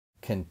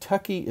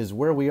Kentucky is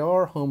where we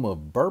are, home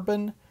of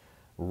bourbon,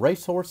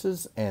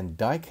 racehorses, and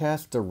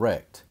Diecast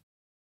Direct.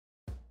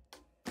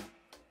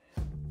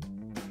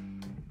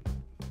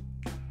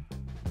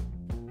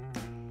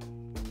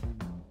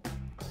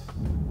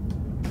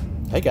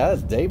 Hey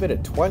guys, David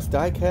at Twice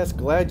Diecast.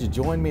 Glad you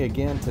joined me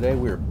again today.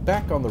 We're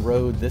back on the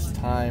road, this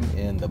time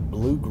in the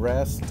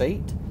Bluegrass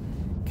State.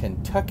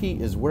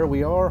 Kentucky is where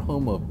we are,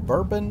 home of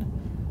bourbon,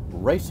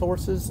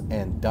 racehorses,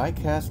 and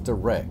Diecast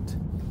Direct.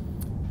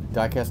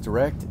 Diecast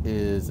Direct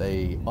is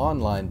an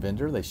online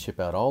vendor. They ship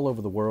out all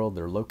over the world.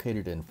 They're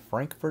located in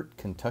Frankfort,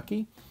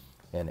 Kentucky.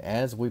 And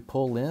as we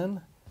pull in,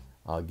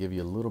 I'll give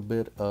you a little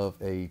bit of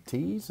a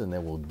tease and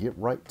then we'll get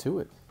right to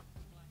it.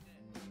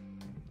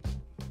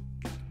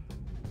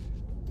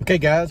 Okay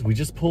guys, we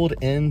just pulled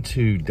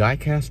into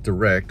Diecast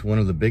Direct, one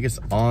of the biggest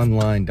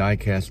online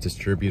diecast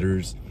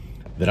distributors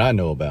that I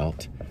know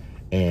about.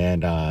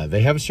 And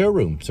they have a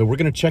showroom. So we're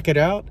gonna check it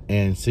out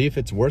and see if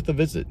it's worth a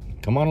visit.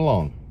 Come on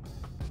along.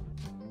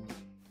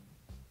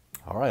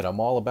 All right, I'm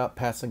all about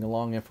passing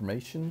along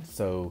information.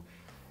 So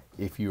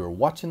if you are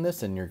watching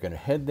this and you're gonna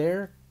head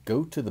there,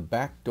 go to the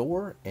back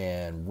door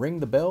and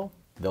ring the bell.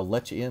 They'll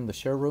let you in the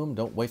showroom.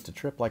 Don't waste a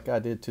trip like I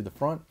did to the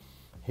front.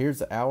 Here's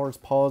the hours,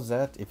 pause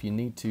that if you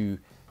need to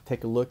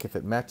take a look if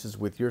it matches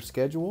with your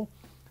schedule.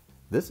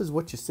 This is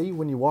what you see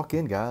when you walk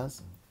in,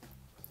 guys.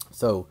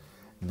 So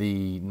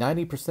the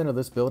 90% of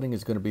this building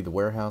is going to be the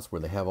warehouse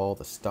where they have all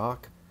the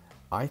stock.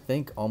 I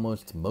think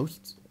almost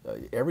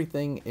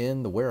everything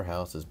in the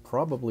warehouse is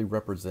probably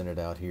represented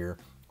out here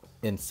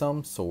in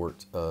some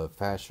sort of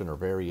fashion or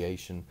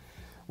variation.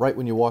 Right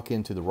when you walk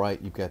into the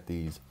right, you've got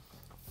these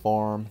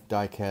farm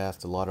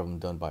diecast, a lot of them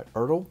done by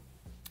Ertl.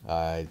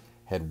 I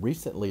had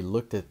recently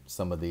looked at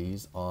some of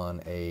these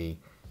on a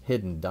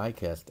hidden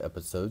diecast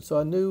episode, so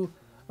I knew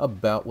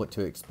about what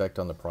to expect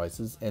on the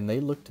prices, and they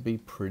look to be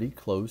pretty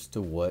close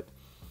to what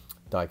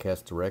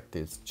Diecast Direct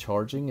is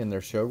charging in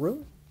their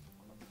showroom.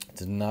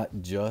 It's not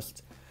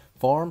just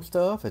farm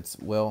stuff. It's,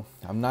 well,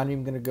 I'm not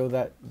even going to go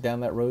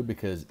down that road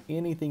because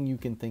anything you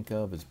can think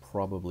of is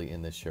probably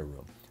in this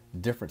showroom.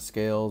 Different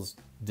scales,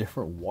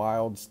 different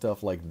wild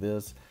stuff like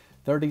this.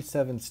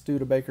 37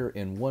 Studebaker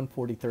in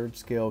 1/43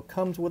 scale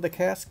comes with a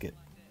casket.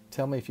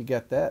 Tell me if you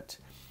got that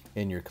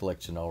in your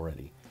collection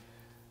already.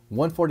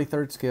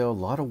 1/43 scale, a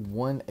lot of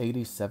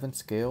 1/87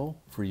 scale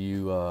for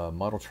you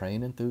model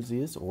train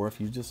enthusiasts, or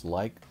if you just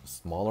like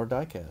smaller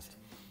diecast.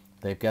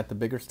 They've got the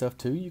bigger stuff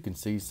too. You can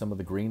see some of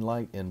the green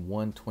light in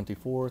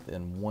 1/24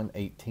 and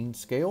 1/18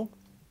 scale.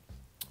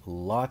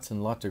 Lots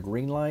and lots of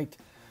green light.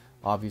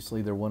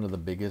 Obviously, they're one of the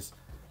biggest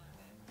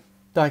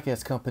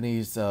diecast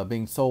companies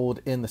being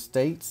sold in the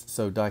States.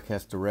 So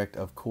Diecast Direct,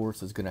 of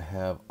course, is going to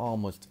have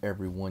almost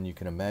every one you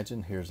can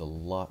imagine. Here's a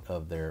lot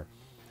of their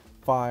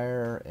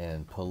fire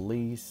and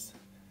police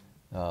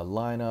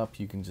lineup.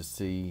 You can just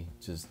see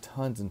just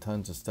tons and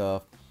tons of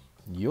stuff.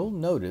 You'll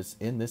notice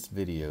in this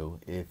video,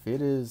 if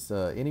it is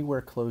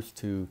anywhere close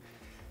to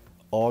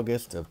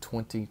August of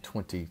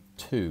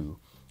 2022,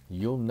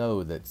 you'll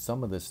know that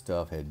some of this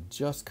stuff had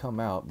just come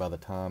out by the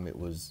time it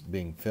was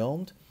being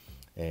filmed,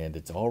 and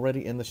it's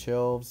already in the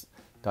shelves.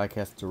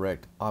 Diecast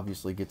Direct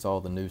obviously gets all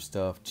the new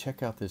stuff.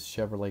 Check out this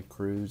Chevrolet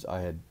Cruze.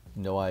 I had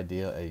no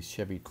idea a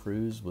Chevy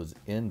Cruze was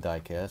in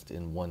diecast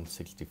in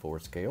 1/64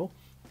 scale.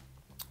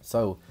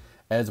 So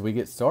as we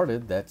get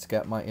started, that's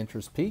got my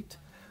interest peaked.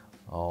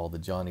 All the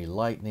Johnny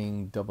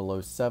Lightning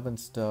 007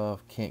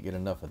 stuff, can't get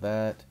enough of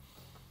that.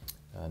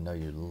 I know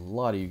a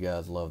lot of you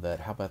guys love that.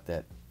 How about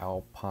that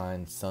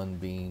Alpine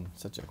Sunbeam?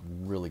 Such a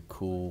really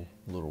cool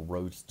little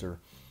roadster.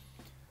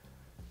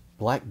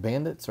 Black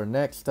Bandits are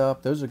next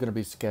up. Those are going to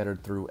be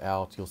scattered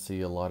throughout. You'll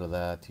see a lot of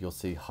that. You'll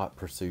see Hot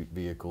Pursuit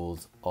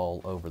vehicles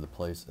all over the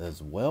place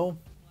as well.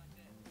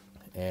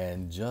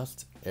 And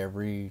just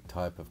every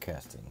type of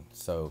casting.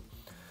 So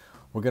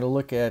we're going to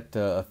look at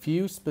a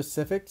few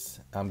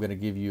specifics. I'm going to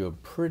give you a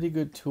pretty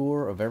good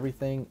tour of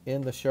everything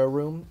in the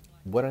showroom.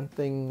 One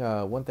thing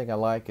I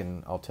like,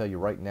 and I'll tell you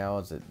right now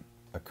as it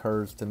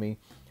occurs to me,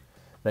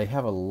 they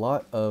have a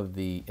lot of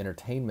the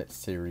entertainment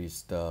series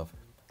stuff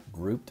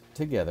grouped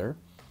together.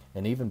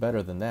 And even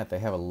better than that, they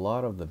have a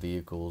lot of the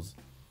vehicles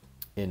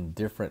in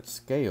different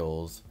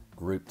scales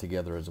grouped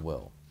together as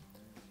well.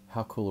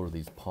 How cool are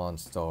these Pawn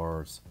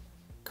Stars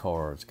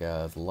cars,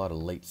 guys? A lot of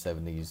late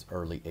 70s,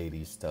 early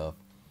 80s stuff.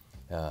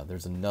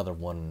 There's another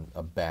one,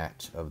 a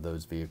batch of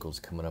those vehicles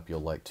coming up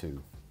you'll like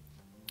too.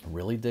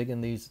 Really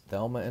digging these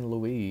Thelma and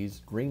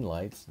Louise green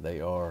lights.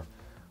 They are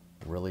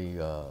really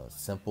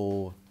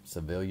simple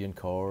civilian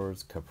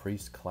cars,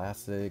 Caprice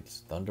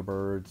Classics,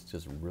 Thunderbirds,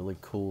 just really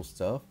cool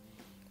stuff.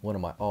 One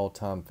of my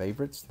all-time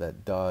favorites,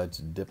 that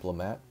Dodge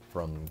Diplomat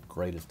from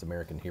Greatest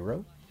American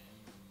Hero.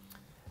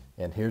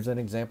 And here's an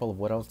example of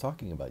what I was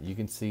talking about. You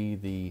can see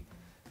the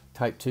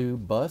Type 2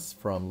 bus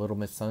from Little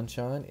Miss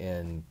Sunshine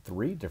in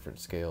 3 different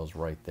scales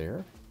right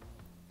there.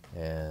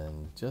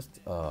 And just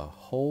a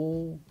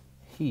whole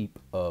heap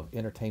of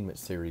entertainment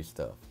series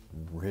stuff.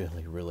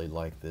 Really, really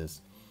like this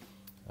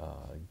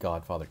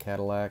Godfather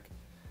Cadillac.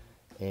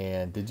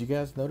 And did you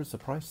guys notice the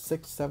price?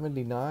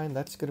 $6.79.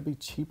 That's going to be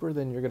cheaper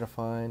than you're going to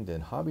find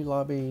in Hobby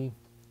Lobby.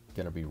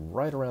 Going to be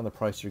right around the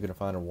price you're going to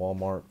find in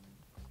Walmart.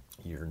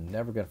 You're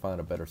never going to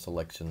find a better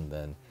selection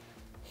than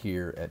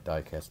here at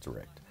Diecast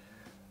Direct.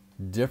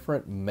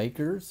 Different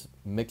makers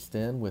mixed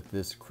in with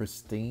this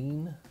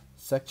Christine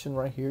section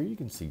right here. You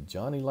can see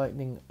Johnny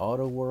Lightning,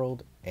 Auto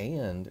World,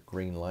 and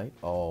Greenlight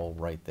all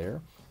right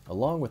there,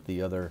 along with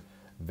the other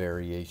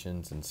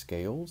variations and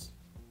scales.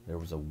 There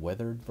was a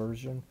weathered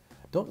version.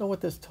 Don't know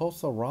what this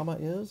Tulsa Rama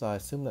is. I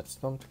assume that's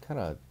some kind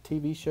of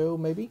TV show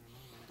maybe.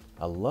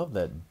 I love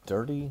that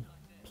dirty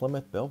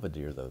Plymouth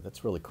Belvedere though.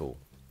 That's really cool.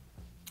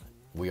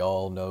 We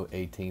all know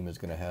A-Team is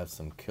going to have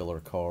some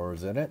killer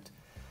cars in it.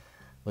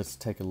 Let's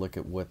take a look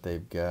at what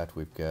they've got.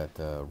 We've got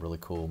really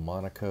cool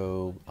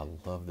Monaco. I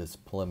love this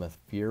Plymouth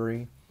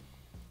Fury.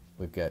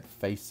 We've got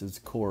Face's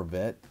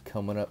Corvette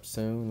coming up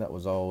soon. That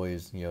was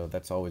always, you know,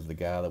 that's always the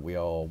guy that we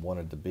all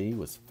wanted to be,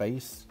 was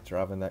Face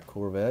driving that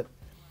Corvette.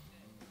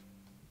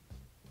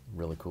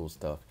 Really cool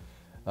stuff.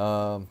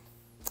 I'm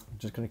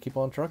just going to keep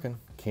on trucking.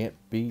 Can't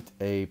beat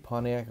a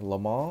Pontiac Le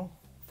Mans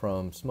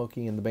from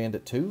Smokey and the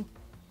Bandit 2.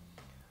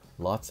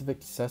 Lots of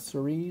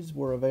accessories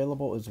were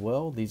available as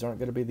well. These aren't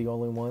going to be the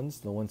only ones,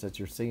 the ones that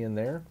you're seeing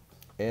there.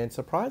 And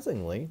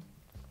surprisingly,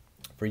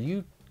 for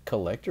you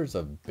collectors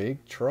of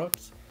big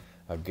trucks,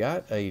 I've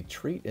got a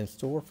treat in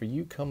store for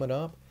you coming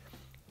up.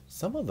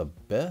 Some of the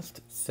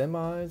best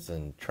semis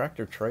and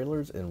tractor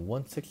trailers in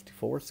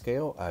 1/64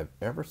 scale I've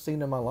ever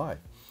seen in my life.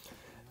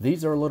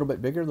 These are a little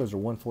bit bigger. Those are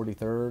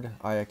 1/43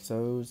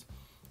 IXOs.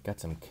 Got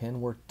some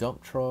Kenworth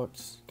dump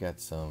trucks. Got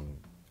some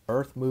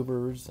earth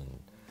movers and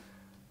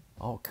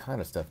all kind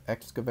of stuff.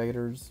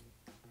 Excavators,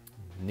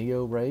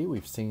 Neo Ray,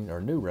 we've seen,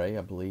 or New Ray,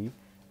 I believe.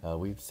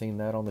 We've seen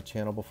that on the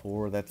channel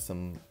before. That's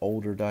some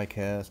older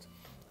diecast.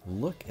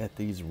 Look at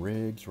these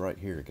rigs right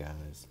here,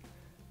 guys.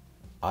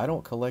 I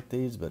don't collect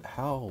these, but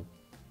how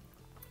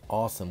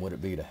awesome would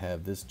it be to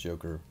have this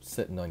joker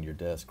sitting on your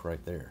desk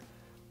right there?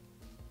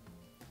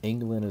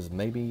 England is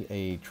maybe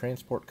a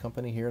transport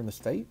company here in the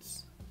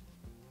States.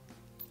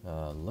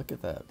 Look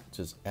at that,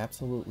 just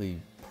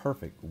absolutely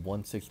perfect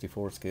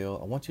 1/64 scale.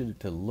 I want you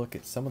to look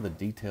at some of the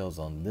details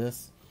on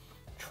this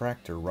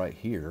tractor right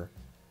here.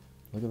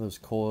 Look at those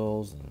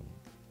coils and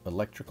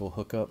electrical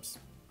hookups.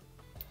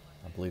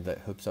 I believe that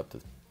hooks up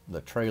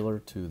the trailer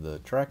to the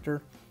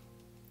tractor.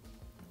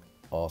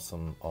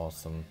 Awesome,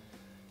 awesome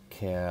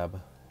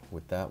cab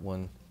with that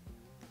one.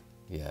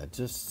 Yeah,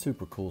 just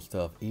super cool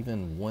stuff.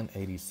 Even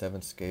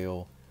 1/87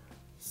 scale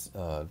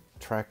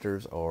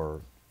tractors are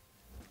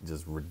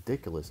just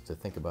ridiculous to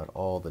think about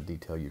all the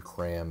detail you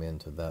cram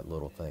into that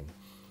little thing.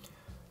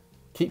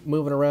 Keep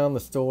moving around the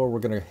store.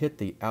 We're going to hit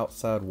the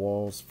outside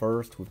walls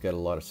first. We've got a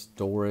lot of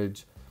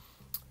storage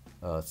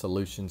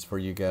solutions for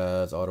you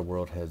guys. Auto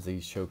World has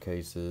these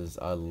showcases.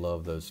 I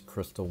love those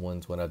crystal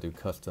ones. When I do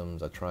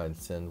customs, I try and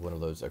send one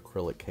of those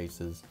acrylic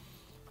cases.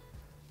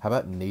 How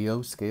about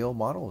Neo scale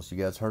models? You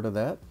guys heard of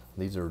that?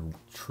 These are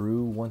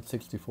true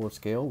 1/64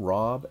 scale.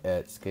 Rob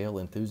at Scale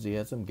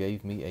Enthusiasm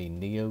gave me a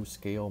Neo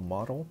scale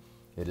model.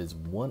 It is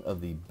one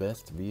of the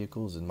best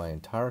vehicles in my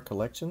entire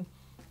collection.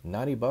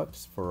 90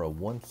 bucks for a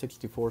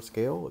 1/64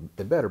 scale.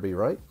 It better be,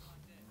 right?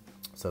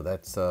 So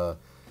that's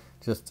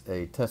just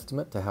a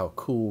testament to how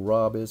cool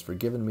Rob is for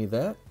giving me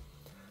that.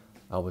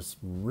 I was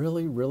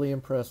really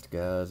impressed,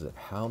 guys, at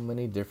how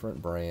many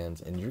different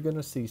brands, and you're going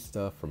to see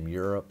stuff from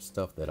Europe,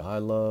 stuff that I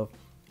love.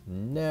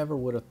 Never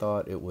would have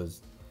thought it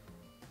was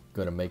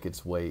going to make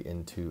its way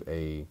into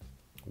a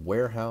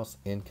warehouse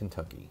in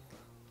Kentucky.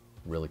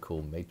 Really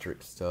cool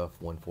Matrix stuff,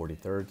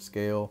 1/43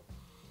 scale.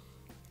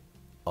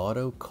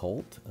 Auto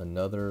Cult,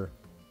 another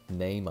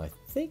name I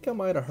think I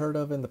might have heard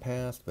of in the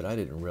past, but I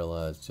didn't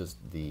realize just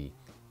the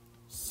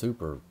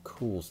super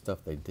cool stuff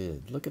they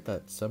did. Look at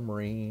that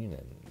submarine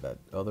and that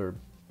other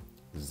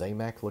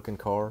Zamac looking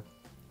car.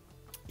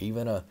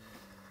 Even a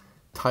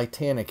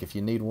Titanic if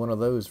you need one of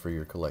those for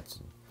your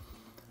collection.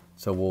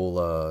 So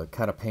we'll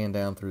kind of pan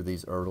down through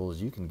these Ertls.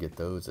 You can get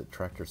those at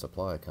Tractor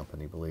Supply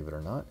Company, believe it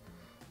or not.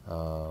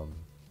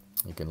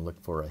 You can look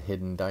for a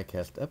hidden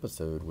diecast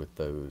episode with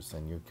those,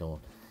 and you can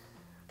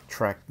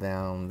track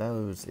down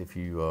those if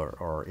you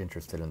are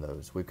interested in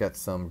those. We've got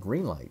some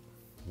Greenlight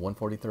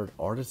 1/43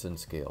 artisan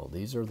scale.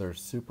 These are their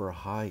super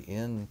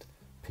high-end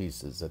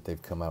pieces that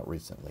they've come out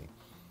recently.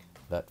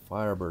 That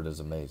Firebird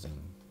is amazing.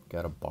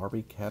 Got a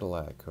Barbie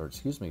Cadillac, or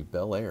excuse me,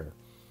 Bel Air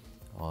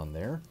on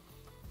there.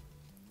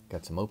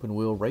 Got some open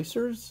wheel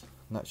racers.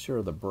 Not sure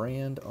of the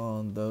brand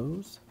on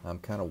those. I'm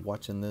kind of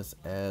watching this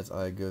as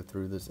I go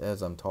through this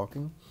as I'm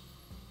talking.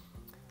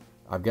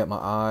 I've got my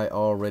eye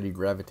already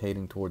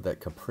gravitating toward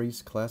that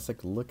Caprice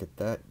Classic. Look at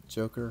that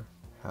joker.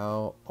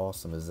 How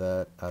awesome is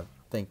that? I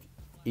think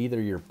either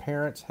your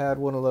parents had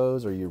one of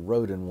those or you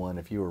rode in one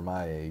if you were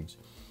my age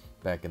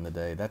back in the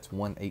day. That's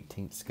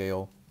 1/18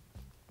 scale.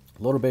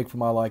 A little big for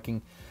my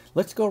liking.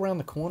 Let's go around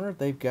the corner.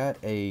 They've got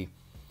a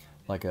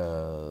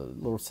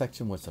little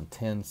section with some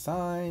 10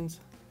 signs.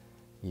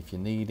 If you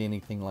need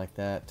anything like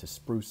that to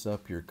spruce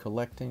up your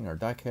collecting or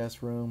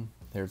diecast room,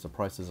 There's the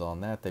prices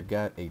on that. They've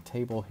got a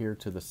table here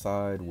to the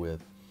side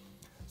with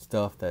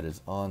stuff that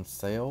is on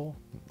sale.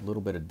 A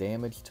little bit of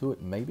damage to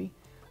it, maybe.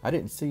 I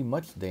didn't see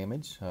much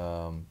damage,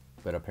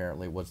 but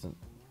apparently it wasn't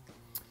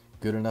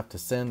good enough to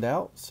send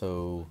out,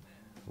 so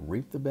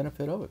reap the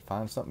benefit of it.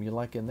 Find something you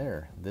like in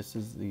there. This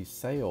is the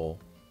sale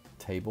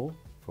table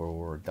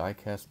for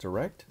Diecast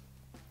Direct.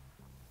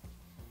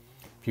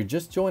 If you're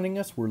just joining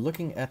us, we're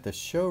looking at the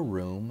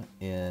showroom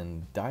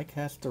in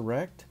Diecast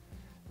Direct.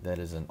 That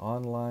is an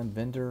online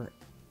vendor,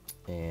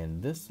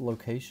 and this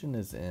location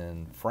is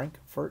in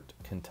Frankfort,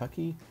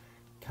 Kentucky,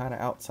 kind of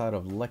outside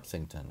of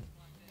Lexington.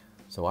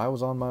 So I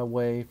was on my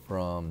way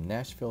from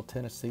Nashville,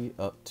 Tennessee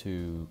up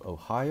to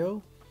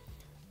Ohio,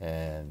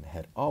 and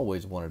had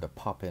always wanted to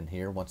pop in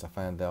here once I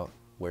found out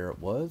where it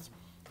was.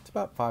 It's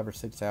about 5 or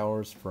 6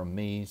 hours from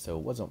me, so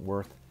it wasn't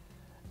worth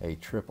a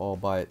trip all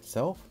by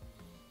itself.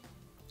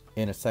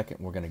 In a second,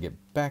 we're going to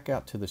get back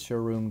out to the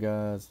showroom,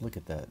 guys. Look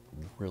at that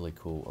really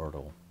cool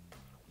Ertl.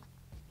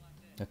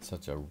 That's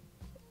such a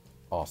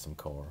awesome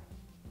car.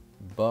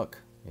 Buck,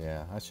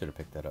 yeah, I should have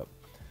picked that up.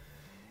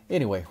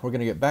 Anyway, we're going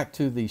to get back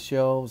to the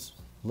shelves.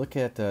 Look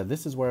at,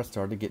 this is where I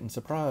started getting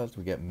surprised.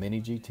 We got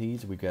mini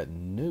GTs. We got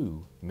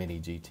new mini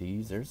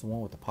GTs. There's the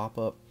one with the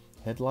pop-up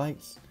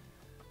headlights.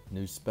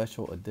 New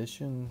special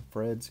edition,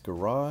 Fred's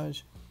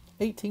Garage.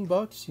 18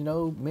 bucks, you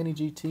know, mini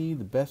GT,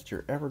 the best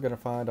you're ever going to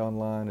find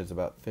online is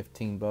about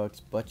 15 bucks,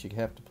 but you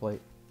have to pay,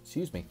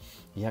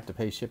 you have to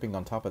pay shipping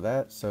on top of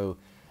that. So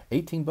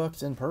 18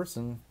 bucks in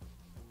person,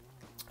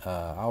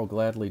 I'll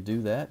gladly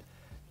do that.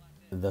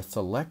 The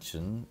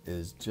selection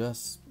is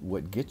just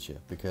what gets you,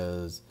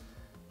 because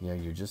you know,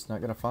 you're just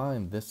not going to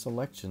find this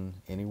selection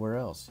anywhere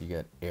else. You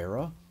got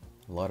Era,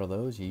 a lot of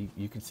those.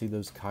 You can see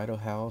those Kaido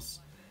House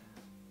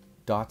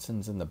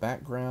Datsuns in the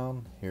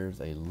background.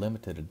 Here's a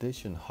limited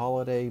edition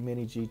holiday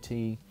mini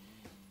GT.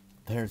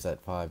 There's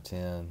that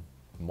 510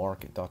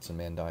 Mark at Datsun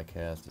Man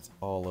Diecast. It's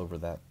all over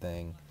that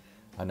thing.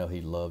 I know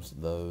he loves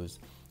those.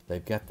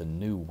 They've got the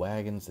new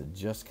wagons that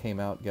just came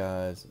out,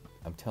 guys.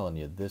 I'm telling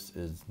you, this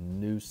is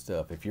new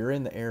stuff. If you're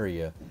in the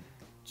area,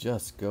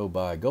 just go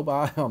by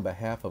on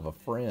behalf of a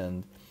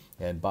friend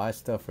and buy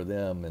stuff for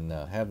them, and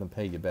have them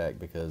pay you back,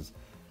 because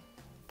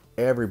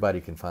everybody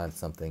can find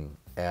something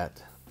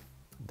at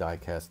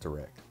Diecast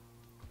Direct.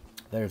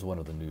 There's one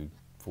of the new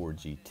Ford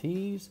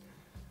GTs.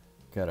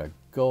 Got a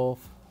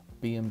Golf,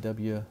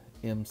 BMW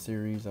M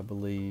series, I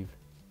believe,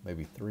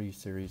 maybe 3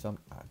 series. I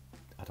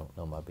don't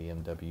know my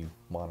BMW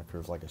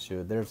monikers like I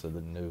should. There's the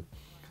new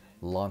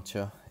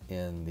Lancia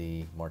in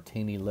the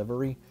Martini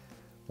livery,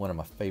 one of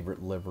my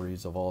favorite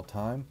liveries of all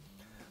time.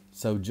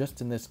 So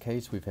just in this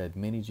case, we've had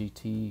mini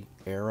GT,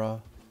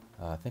 Era.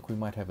 I think we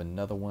might have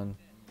another one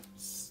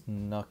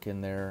snuck in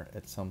there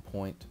at some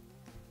point.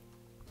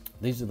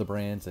 These are the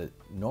brands that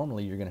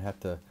normally you're going to have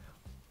to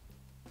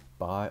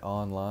buy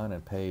online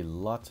and pay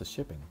lots of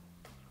shipping.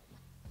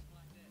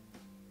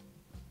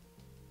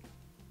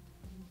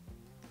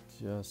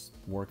 Just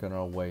working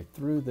our way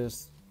through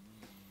this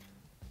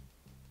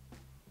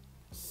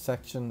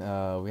section.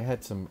 We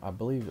had some, I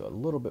believe, a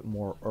little bit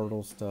more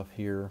Ertl stuff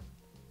here.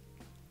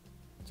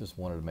 Just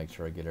wanted to make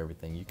sure I get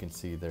everything. You can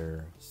see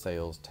their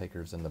sales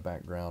takers in the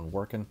background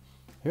working.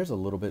 Here's a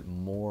little bit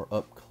more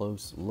up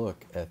close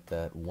look at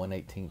that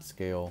 1/18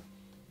 scale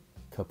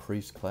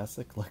Caprice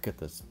Classic. Look at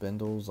the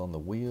spindles on the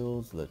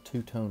wheels, the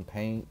two-tone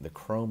paint, the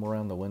chrome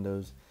around the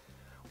windows.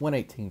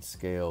 1/18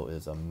 scale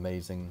is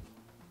amazing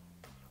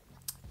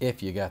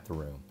if you got the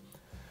room.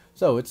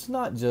 So it's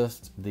not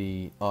just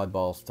the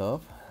oddball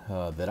stuff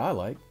that I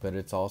like, but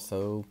it's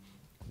also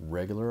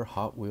regular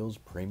Hot Wheels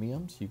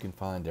premiums. You can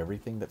find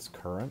everything that's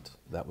current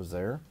that was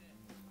there.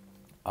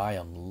 I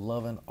am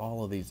loving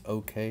all of these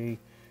OK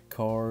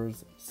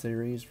Cars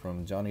series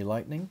from Johnny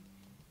Lightning.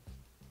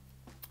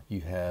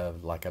 You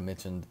have, like I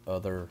mentioned,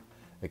 other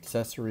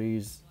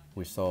accessories.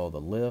 We saw the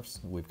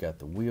lifts. We've got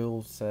the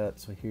wheel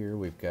sets here.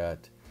 We've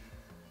got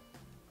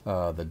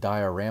the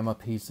diorama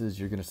pieces.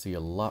 You're going to see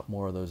a lot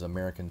more of those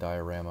American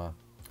diorama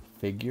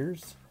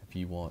figures if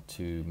you want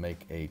to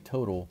make a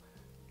total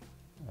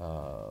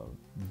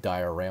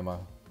diorama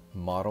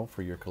model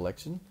for your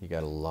collection. You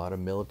got a lot of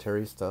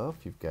military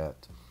stuff. You've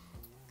got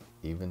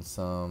even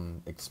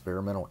some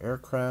experimental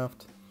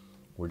aircraft.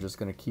 We're just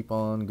going to keep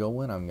on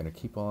going. I'm going to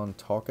keep on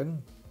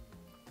talking.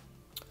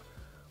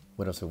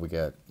 What else have we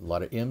got? A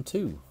lot of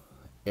M2.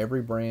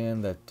 Every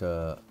brand that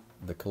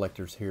the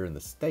collectors here in the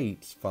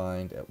States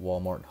find at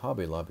Walmart and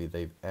Hobby Lobby,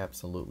 they've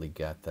absolutely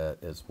got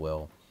that as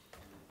well.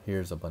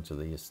 Here's a bunch of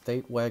the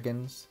estate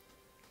wagons.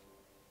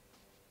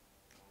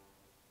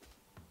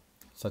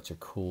 Such a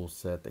cool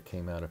set that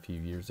came out a few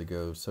years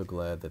ago. So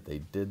glad that they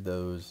did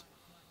those.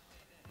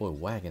 Boy,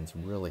 wagons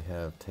really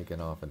have taken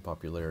off in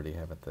popularity,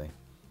 haven't they?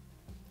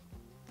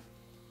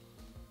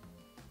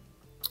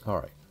 All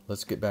right,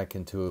 let's get back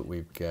into it.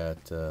 We've got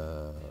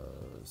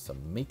some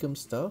Meekum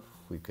stuff.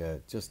 We've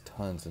got just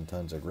tons and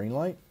tons of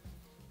Greenlight.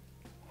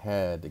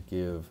 Had to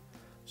give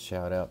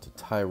shout out to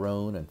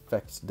Tyrone and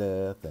Fex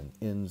Death and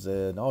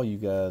NZ and all you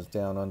guys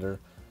down under.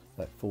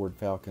 That Ford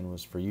Falcon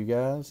was for you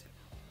guys.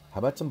 How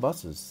about some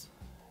buses?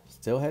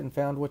 Still hadn't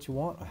found what you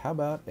want? How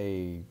about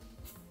a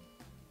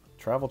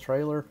travel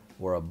trailer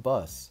or a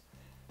bus?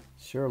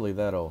 Surely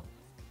that'll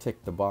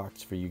tick the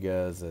box for you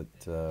guys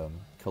that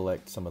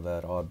collect some of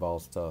that oddball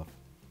stuff.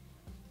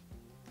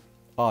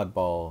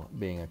 Oddball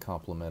being a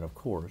compliment, of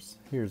course.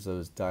 Here's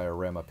those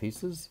diorama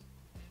pieces.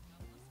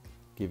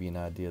 Give you an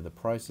idea of the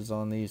prices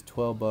on these.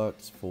 12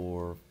 bucks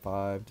for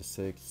 5 to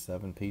 6,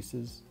 7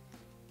 pieces.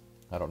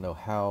 I don't know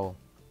how,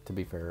 to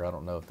be fair, I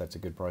don't know if that's a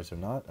good price or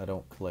not. I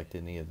don't collect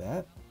any of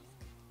that.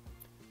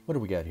 What do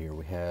we got here?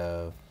 We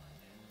have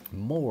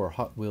more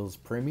Hot Wheels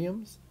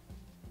premiums.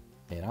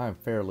 And I'm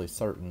fairly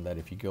certain that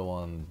if you go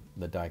on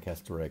the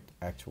Diecast Direct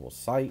actual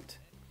site,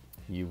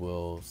 you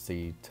will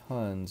see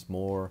tons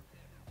more.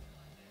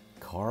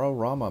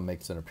 Car-O-Rama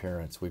makes an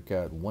appearance. We've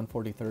got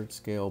 1/43rd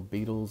scale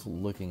Beetles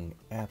looking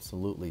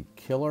absolutely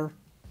killer.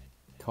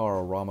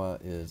 Car-O-Rama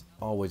is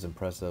always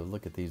impressive.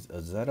 Look at these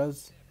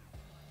Azettas.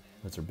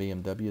 Those are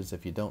BMWs.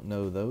 If you don't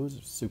know those,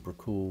 super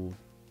cool,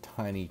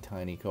 tiny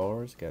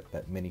cars. Got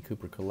that Mini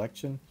Cooper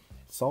collection.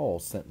 Saul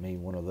sent me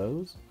one of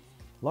those.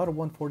 A lot of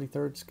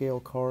 1/43rd scale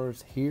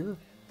cars here.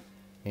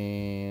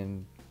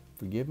 And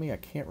forgive me, I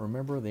can't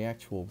remember the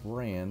actual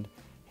brand.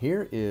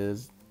 Here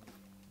is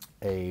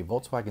a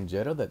Volkswagen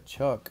Jetta that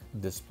Chuck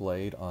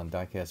displayed on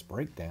Diecast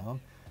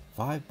Breakdown.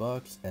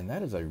 $5, and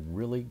that is a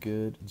really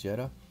good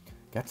Jetta.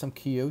 Got some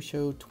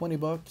Kyosho, 20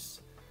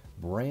 bucks.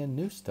 Brand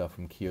new stuff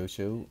from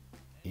Kyosho.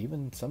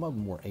 Even some of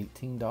them were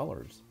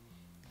 $18.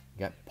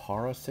 Got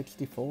Para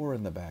 64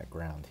 in the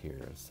background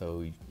here.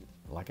 So,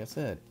 like I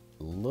said,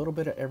 a little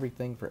bit of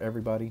everything for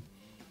everybody.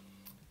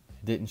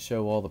 Didn't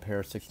show all the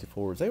Para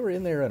 64s. They were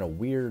in there in a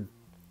weird,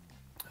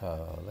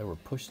 they were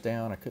pushed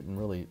down. I couldn't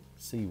really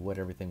see what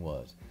everything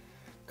was.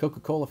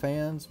 Coca-Cola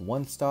fans,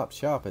 one-stop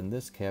shop in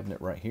this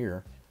cabinet right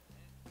here.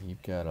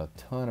 You've got a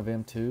ton of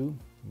M2.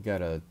 You've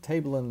got a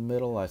table in the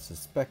middle I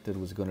suspected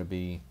was going to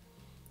be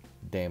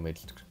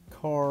damaged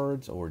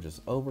cards or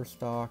just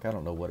overstock. I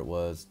don't know what it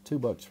was.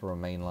 $2 for a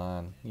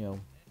mainline, you know,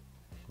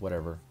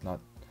 whatever.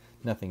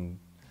 Nothing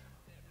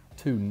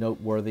too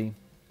noteworthy.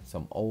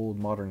 Some old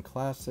modern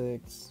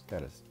classics.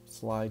 Got a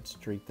slide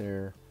street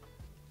there.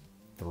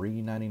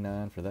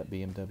 $3.99 for that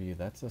BMW.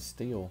 That's a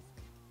steal.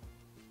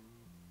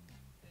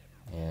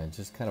 And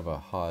just kind of a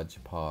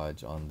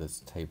hodgepodge on this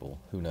table.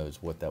 Who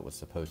knows what that was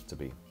supposed to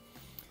be.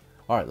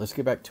 All right, let's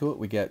get back to it.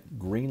 We got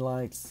green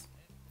lights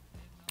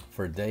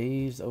for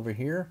days over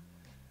here.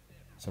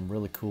 Some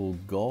really cool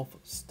golf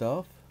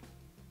stuff.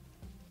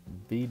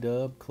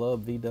 V-Dub,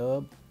 Club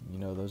V-Dub. You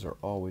know, those are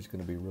always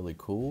going to be really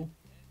cool.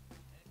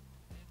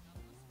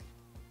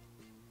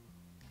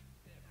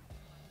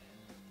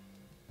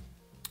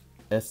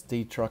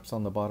 SD trucks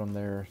on the bottom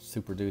there,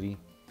 Super Duty.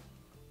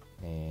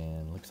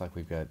 And looks like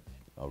we've got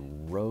a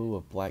row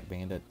of Black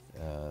Bandit.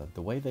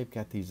 The way they've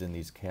got these in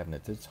these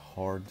cabinets, it's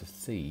hard to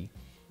see,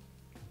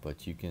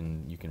 but you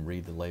can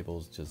read the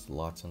labels. Just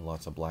lots and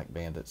lots of Black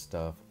Bandit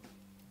stuff.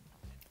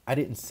 I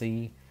didn't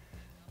see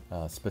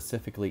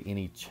specifically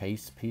any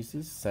chase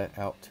pieces set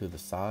out to the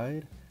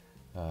side.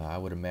 I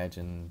would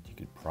imagine you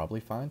could probably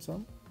find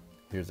some.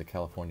 Here's the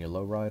California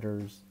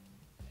Lowriders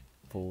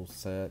full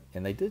set,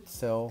 and they did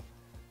sell.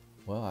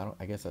 Well,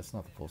 I guess that's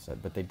not the full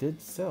set, but they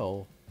did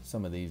sell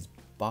some of these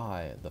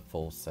by the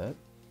full set.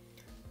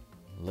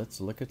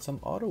 Let's look at some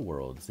Auto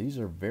Worlds. These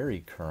are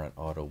very current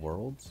Auto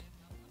Worlds,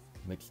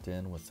 mixed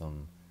in with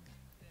some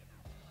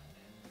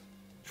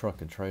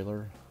truck and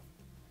trailer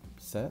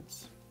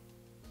sets.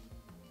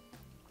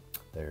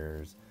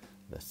 There's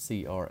the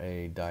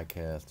CRA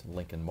Diecast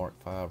Lincoln Mark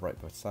V right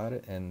beside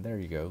it, and there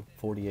you go,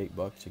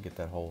 $48 you get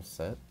that whole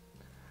set.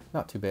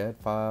 Not too bad.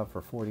 5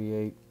 for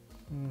 48.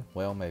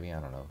 Well, maybe, I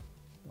don't know,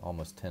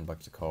 almost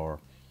 $10 a car,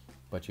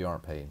 but you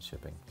aren't paying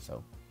shipping,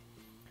 so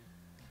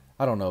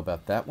I don't know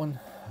about that one.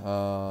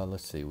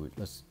 Let's see,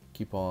 let's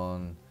keep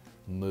on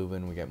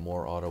moving. We got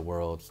more Auto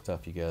World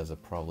stuff you guys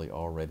have probably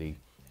already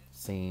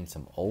seen.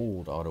 Some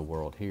old Auto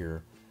World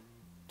here,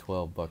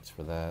 $12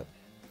 for that.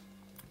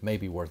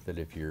 Maybe worth it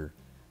if you're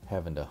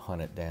having to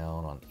hunt it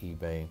down on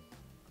eBay.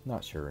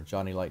 Not sure.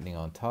 Johnny Lightning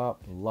on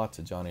top. Lots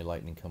of Johnny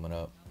Lightning coming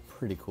up.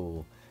 Pretty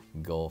cool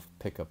Golf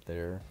pickup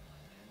there.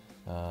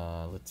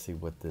 Let's see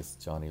what this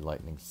Johnny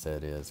Lightning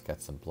set is.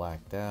 Got some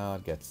blacked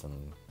out. Got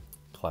some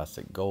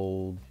classic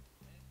gold.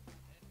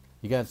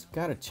 You guys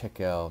got to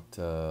check out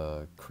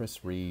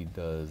Chris Reed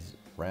does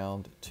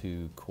Round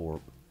 2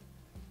 Corp.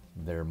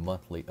 Their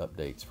monthly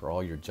updates for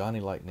all your Johnny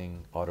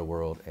Lightning, Auto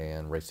World,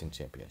 and Racing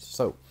Champions.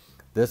 So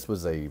this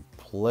was a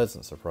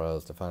pleasant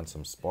surprise to find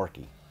some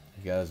Sparky.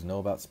 You guys know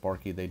about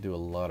Sparky. They do a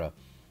lot of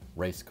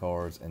race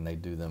cars, and they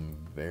do them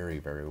very,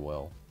 very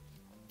well.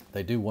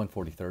 They do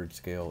 1/43rd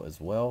scale as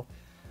well.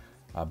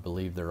 I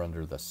believe they're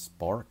under the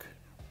Spark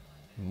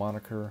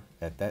moniker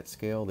at that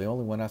scale. The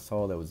only one I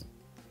saw that was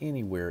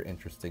anywhere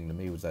interesting to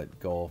me was that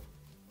Golf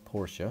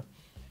Porsche.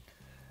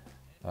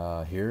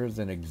 Here's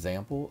an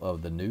example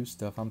of the new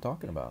stuff I'm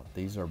talking about.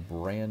 These are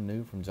brand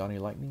new from Johnny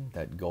Lightning.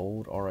 That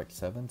gold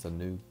RX-7's a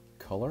new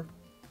color.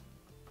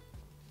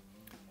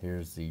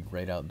 Here's the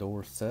Great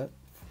Outdoor set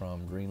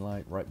from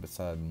Greenlight, right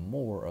beside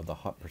more of the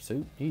Hot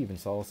Pursuit. You even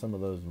saw some of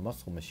those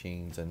muscle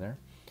machines in there.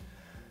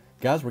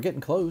 Guys, we're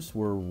getting close.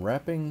 We're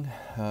wrapping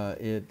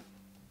it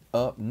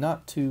up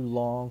not too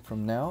long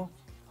from now.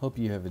 Hope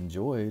you have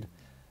enjoyed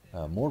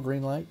more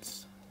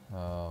Greenlights.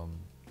 Hope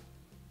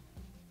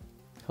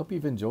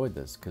you've enjoyed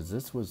this, because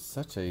this was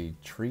such a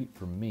treat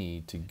for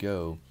me to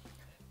go.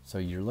 So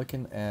you're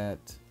looking at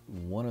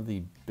one of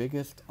the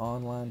biggest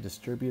online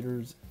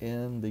distributors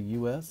in the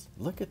US.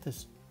 Look at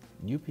this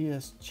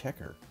UPS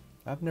checker.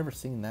 I've never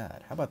seen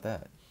that. How about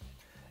that?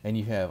 And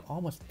you have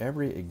almost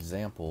every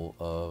example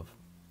of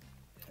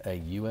a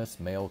US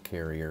mail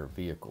carrier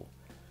vehicle.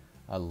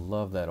 I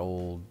love that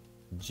old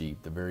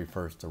Jeep, the very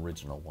first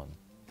original one.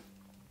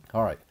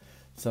 All right,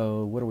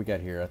 so what do we got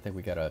here? I think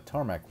we got a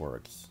Tarmac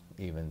Works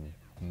even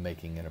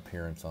making an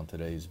appearance on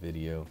today's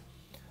video.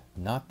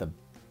 Not the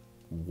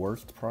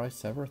worst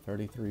price ever,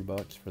 33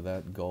 bucks for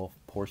that Golf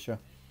Porsche.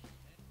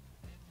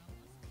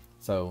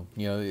 So,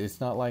 you know, it's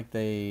not like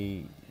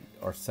they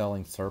are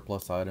selling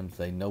surplus items.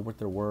 They know what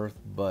they're worth,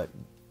 but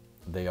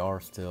they are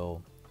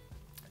still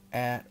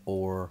at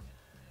or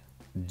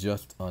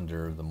just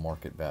under the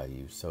market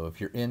value. So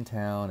if you're in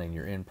town and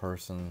you're in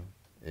person,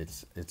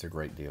 it's a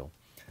great deal.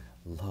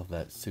 Love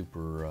that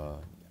super,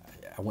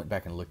 I went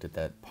back and looked at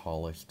that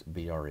polished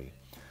BRE.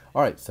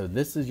 All right, so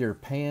this is your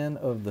pan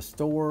of the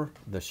store,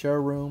 the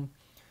showroom.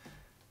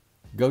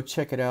 Go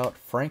check it out,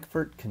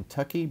 Frankfort,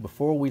 Kentucky.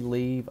 Before we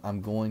leave, I'm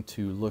going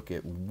to look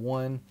at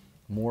one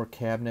more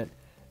cabinet.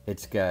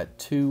 It's got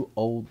two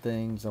old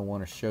things I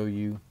want to show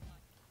you.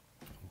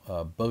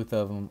 Both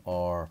of them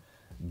are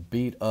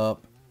beat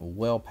up,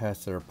 well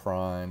past their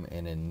prime,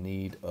 and in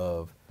need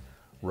of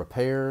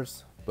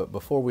repairs. But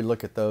before we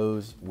look at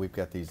those, we've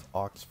got these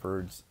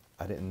Oxfords.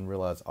 I didn't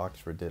realize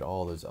Oxford did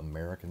all this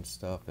American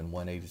stuff in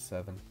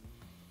 187.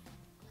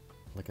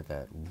 Look at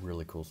that,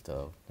 really cool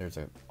stuff. There's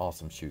an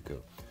awesome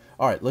Schuco.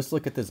 All right, let's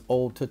look at this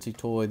old Tootsie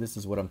Toy. This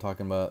is what I'm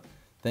talking about.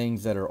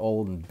 Things that are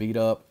old and beat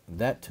up.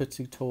 That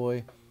Tootsie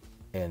Toy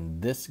and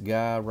this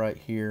guy right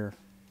here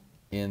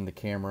in the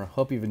camera.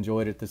 Hope you've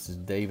enjoyed it. This is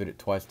David at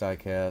Twice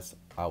Diecast.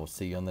 I will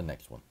see you on the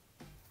next one.